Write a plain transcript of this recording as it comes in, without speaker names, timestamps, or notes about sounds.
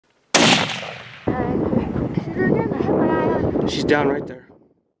She's down right there.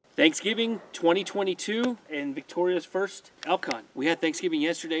 Thanksgiving 2022 and Victoria's first elk hunt. We had Thanksgiving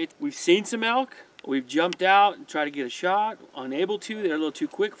yesterday. We've seen some elk. We've jumped out and tried to get a shot. Unable to. They're a little too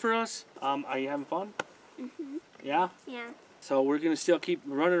quick for us. Are you having fun? Mm-hmm. Yeah? Yeah. So we're going to still keep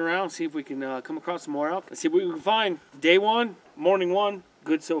running around, see if we can come across some more elk. Let's see what we can find. Day one, morning one,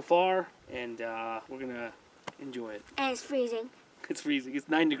 good so far. And we're going to enjoy it. And it's freezing. It's freezing. It's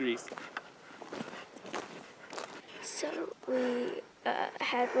 9 degrees. So we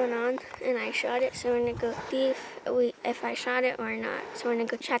had one on and I shot it, so we're gonna go see if I shot it or not. So we're gonna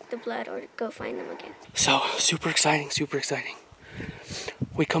go check the blood or go find them again. So super exciting, super exciting.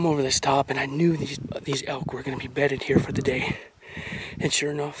 We come over this top and I knew these elk were gonna be bedded here for the day. And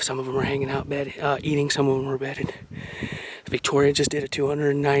sure enough, some of them are hanging out eating, some of them were bedded. Victoria just did a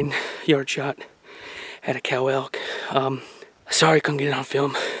 209-yard shot at a cow elk. Sorry couldn't get it on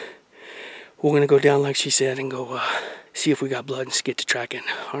film. We're gonna go down like she said and go see if we got blood and get to tracking.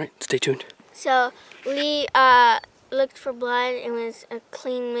 All right, stay tuned. So we looked for blood. It was a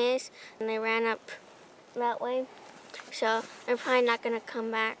clean miss, and they ran up that way. So they're probably not gonna come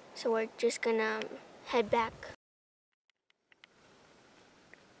back. So we're just gonna head back.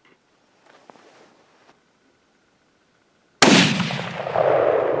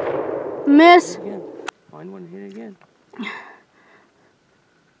 Miss. Again. Find one, hit it again.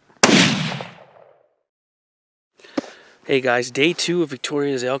 Hey guys, day 2 of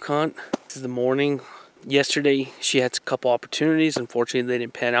Victoria's elk hunt. This is the morning. Yesterday she had a couple opportunities. Unfortunately they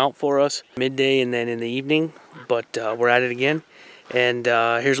didn't pan out for us. Midday and then in the evening, but we're at it again. And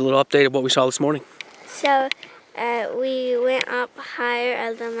here's a little update of what we saw this morning. So we went up higher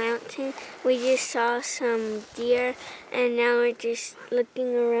at the mountain. We just saw some deer, and now we're just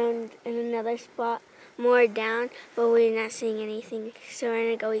looking around in another spot more down, but we're not seeing anything. So we're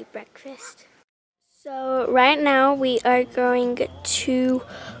gonna go eat breakfast. So right now we are going to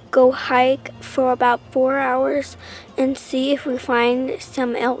go hike for about 4 hours and see if we find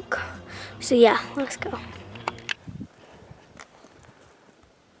some elk. So yeah, let's go.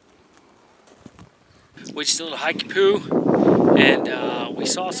 We just did a little hike poo, and we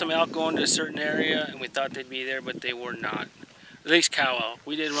saw some elk going to a certain area, and we thought they'd be there, but they were not. At least cow elk.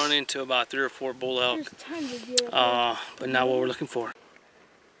 We did run into about 3 or 4 bull elk, but not what we're looking for.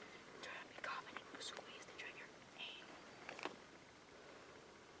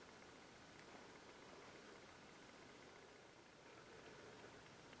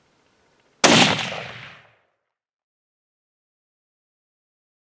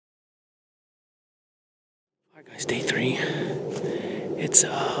 Alright guys, day 3. It's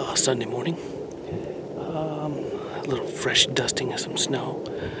Sunday morning. A little fresh dusting of some snow.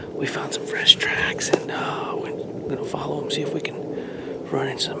 We found some fresh tracks, and we're gonna follow them, see if we can run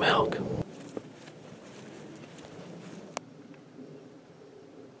into some elk.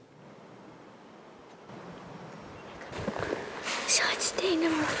 So it's day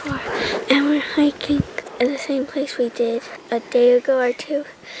number 4, and we're hiking at the same place we did a day ago or 2,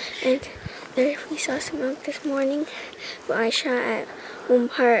 and there we saw some elk this morning, but I shot at one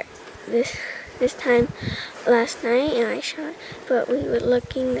part this time last night, and I shot, but we were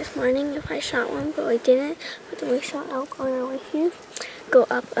looking this morning if I shot one, but we didn't. But then we saw elk on our way here, go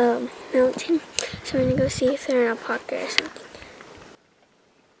up a mountain, so we're gonna go see if they're in a pocket or something.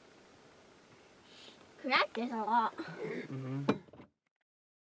 Practice a lot. Mm-hmm.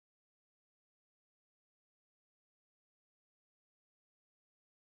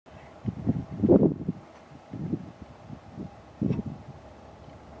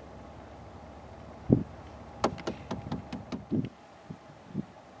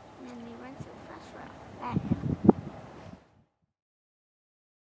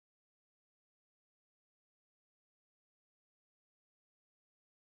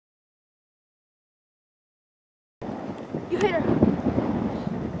 You hit her.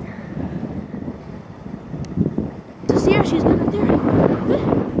 To see her, she's not there. I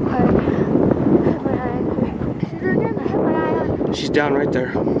have my eye on her. See her again? I have my eye on her. She's down right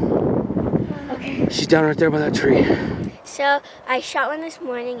there. Okay. She's down right there by that tree. So I shot one this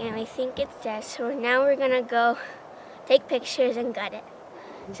morning, and I think it's dead. So now we're gonna go take pictures and gut it.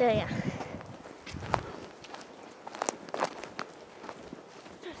 So yeah.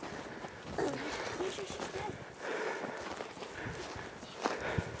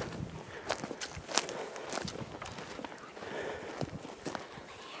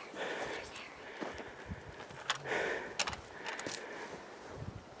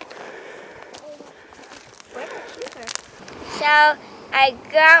 So I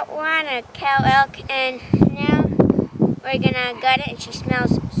got one, a cow elk, and now we're gonna gut it, and she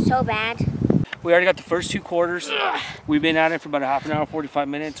smells so bad. We already got the first 2 quarters. We've been at it for about a half an hour, 45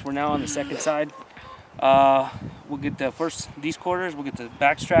 minutes. We're now on the second side. We'll get these quarters, we'll get the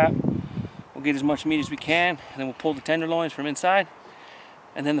back strap, we'll get as much meat as we can, and then we'll pull the tenderloins from inside.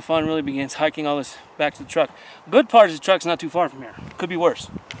 And then the fun really begins, hiking all this back to the truck. Good part is the truck's not too far from here. Could be worse.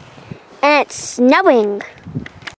 And it's snowing.